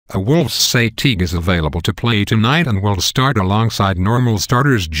Wolves say Teague is available to play tonight and will start alongside normal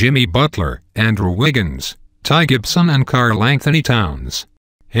starters Jimmy Butler, Andrew Wiggins, Gibson and Karl-Anthony Towns.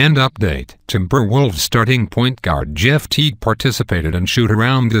 And update: Timberwolves starting point guard Jeff Teague participated in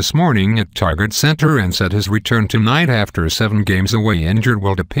shoot-around this morning at Target Center and said his return tonight after 7 games away injured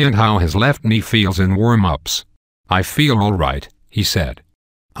will depend how his left knee feels in warm-ups. "I feel alright," he said.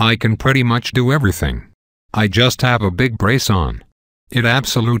 "I can pretty much do everything. I just have a big brace on. It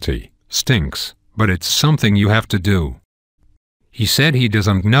absolutely stinks, but it's something you have to do." He said he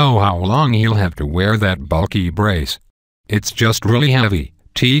doesn't know how long he'll have to wear that bulky brace. "It's just really heavy,"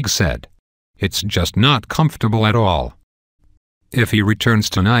 Teague said. "It's just not comfortable at all." If he returns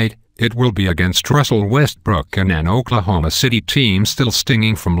tonight, it will be against Russell Westbrook and an Oklahoma City team still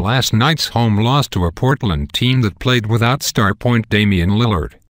stinging from last night's home loss to a Portland team that played without star point Damian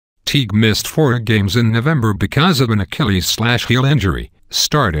Lillard. Teague missed 4 games in November because of an Achilles/heel injury,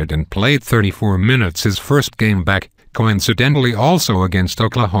 started and played 34 minutes his first game back, coincidentally also against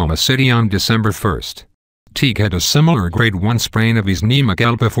Oklahoma City on December 1st. Teague had a similar grade 1 sprain of his knee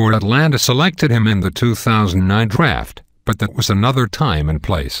McGill before Atlanta selected him in the 2009 draft, but that was another time and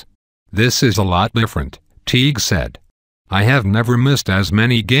place. "This is a lot different," Teague said. "I have never missed as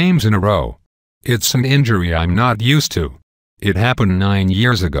many games in a row. It's an injury I'm not used to. It happened 9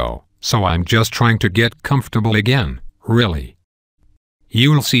 years ago, so I'm just trying to get comfortable again, really."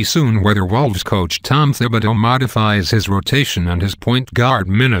 You'll see soon whether Wolves coach Tom Thibodeau modifies his rotation and his point guard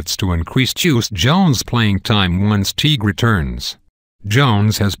minutes to increase Juice Jones' playing time once Teague returns.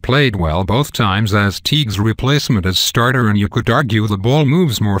 Jones has played well both times as Teague's replacement as starter, and you could argue the ball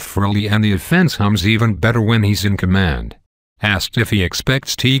moves more freely and the offense hums even better when he's in command. Asked if he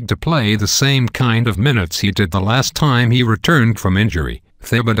expects Teague to play the same kind of minutes he did the last time he returned from injury,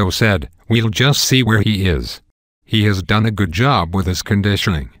 Thibodeau said, "We'll just see where he is. He has done a good job with his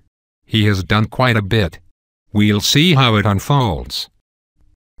conditioning. He has done quite a bit. We'll see how it unfolds."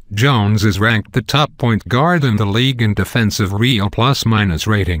 Jones is ranked the top point guard in the league in defensive real plus-minus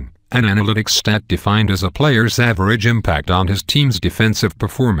rating, an analytics stat defined as a player's average impact on his team's defensive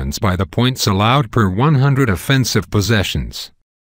performance by the points allowed per 100 offensive possessions.